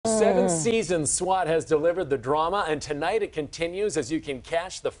7 seasons, S.W.A.T has delivered the drama, and tonight it continues as you can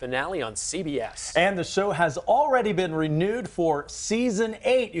catch the finale on CBS. And the show has already been renewed for season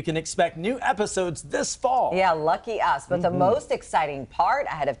 8. You can expect new episodes this fall. Yeah, lucky us. But the most exciting part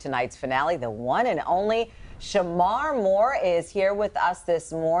ahead of tonight's finale, the one and only Shemar Moore is here with us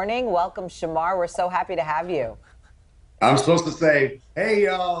this morning. Welcome, Shemar. We're so happy to have you. I'm supposed to say, hey,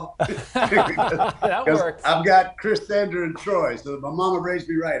 y'all. That works. I've got Chris, Sandra, and Troy, so my mama raised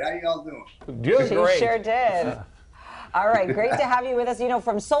me right. How y'all doing? Doing She great. sure did. All right, great to have you with us. You know,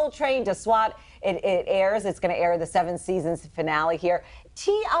 from Soul Train to S.W.A.T, it airs. It's going to air the 7 seasons finale here.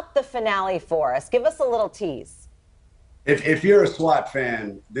 Tee up the finale for us. Give us a little tease. If you're a S.W.A.T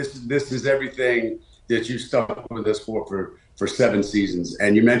fan, this is everything that you stuck with us for 7 seasons.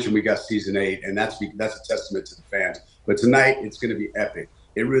 And you mentioned we got season 8, and that's a testament to the fans. But tonight, it's going to be epic.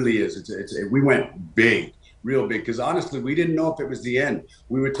 It really is. We went big, real big, because honestly, we didn't know if it was the end.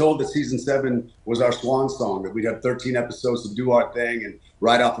 We were told that season 7 was our swan song, that we'd have 13 episodes to do our thing and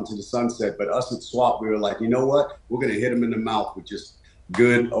ride off into the sunset. But us at S.W.A.T, we were like, you know what? We're going to hit them in the mouth with just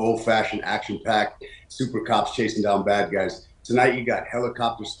good, old-fashioned, action-packed super cops chasing down bad guys. Tonight, you got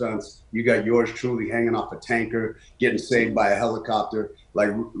helicopter stunts. You got yours truly hanging off a tanker, getting saved by a helicopter, like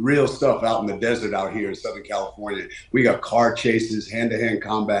real stuff out in the desert out here in Southern California. We got car chases, hand-to-hand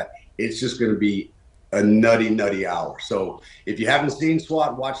combat. It's just going to be a nutty, nutty hour. So if you haven't seen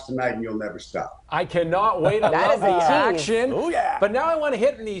S.W.A.T, watch tonight and you'll never stop. I cannot wait. I love the action. Oh, yeah. But now I want to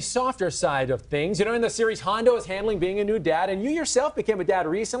hit on the softer side of things. You know, in the series, Hondo is handling being a new dad, and you yourself became a dad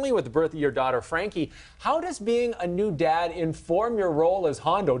recently with the birth of your daughter, Frankie. How does being a new dad inform your role as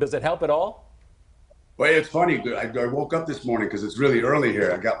Hondo? Does it help at all? Well, it's funny. I woke up this morning because it's really early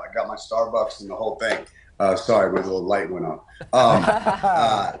here. I got my Starbucks and the whole thing. Sorry, my little light went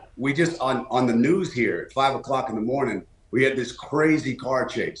on. We just, on the news here at 5 o'clock in the morning, we had this crazy car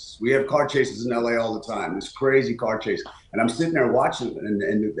chase. We have car chases in LA all the time, this crazy car chase. And I'm sitting there watching,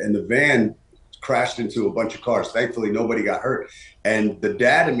 and the van crashed into a bunch of cars. Thankfully, nobody got hurt. And the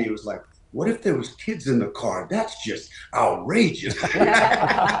dad in me was like, what if there was kids in the car? That's just outrageous.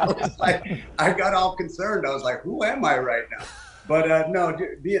 I got all concerned. I was like, who am I right now? But no,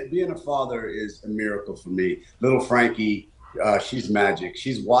 being a father is a miracle for me. Little Frankie, she's magic.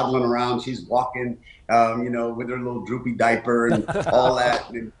 She's waddling around. She's walking, you know, with her little droopy diaper and all that.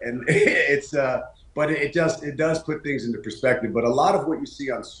 And it's, but it does put things into perspective. But a lot of what you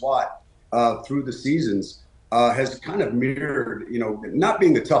see on S.W.A.T through the seasons has kind of mirrored, you know, not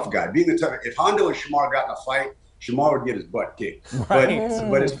being the tough guy. Being the tough. If Hondo and Shemar got in a fight, Shemar would get his butt kicked. Right.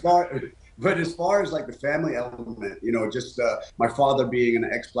 But as far as like the family element, you know, just my father being an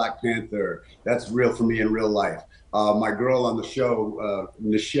ex-Black Panther, that's real for me in real life. My girl on the show,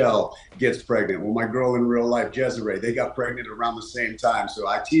 Nichelle, gets pregnant. Well, my girl in real life, Desiree, they got pregnant around the same time. So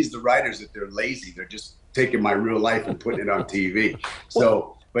I tease the writers that they're lazy. They're just taking my real life and putting it on TV.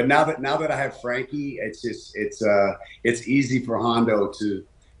 So, but now that I have Frankie, it's easy for Hondo to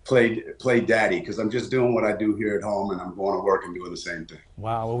play daddy, because I'm just doing what I do here at home, and I'm going to work and doing the same thing.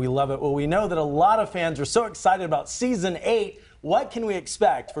 Wow, well, we love it. Well, we know that a lot of fans are so excited about season 8. What can we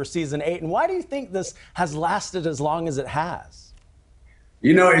expect for season 8, and why do you think this has lasted as long as it has?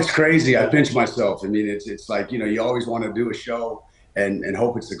 You know, it's crazy. I pinch myself. I mean, it's like, you know, you always want to do a show and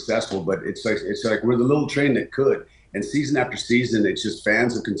hope it's successful, but it's like we're the little train that could. And season after season, it's just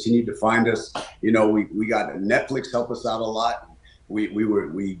fans have continued to find us. You know, we got Netflix help us out a lot.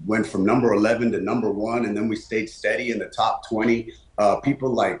 We went from number 11 to number 1, and then we stayed steady in the top 20.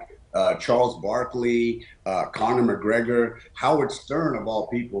 People like Charles Barkley, Conor McGregor, Howard Stern, of all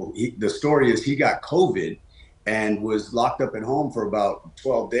people. The story is he got COVID and was locked up at home for about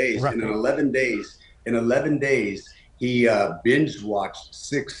 12 days. Right. And in 11 days, he binge watched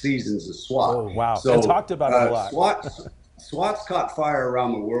 6 seasons of S.W.A.T. Oh, wow. So and talked about it a lot. S.W.A.T's caught fire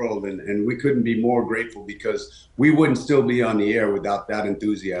around the world, and we couldn't be more grateful, because we wouldn't still be on the air without that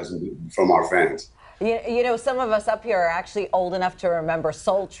enthusiasm from our fans. You know, some of us up here are actually old enough to remember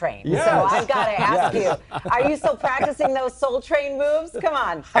Soul Train. Yes. So I've got to ask you, are you still practicing those Soul Train moves? Come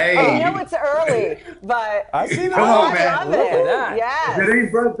on. Hey. I know it's early, but I see that. Come on, man. I love Look at it. that. Yes. If it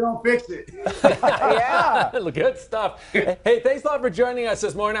ain't broke, don't fix it. Yeah. Good stuff. Hey, thanks a lot for joining us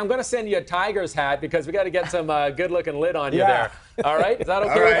this morning. I'm going to send you a Tiger's hat because we got to get some good-looking lid on you there. All right? Is that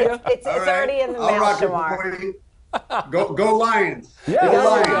okay with you? It's already in the mail, Shemar. Go Lions. Yeah. Go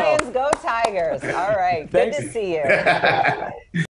Lions, go Tigers. All right. Good to see you.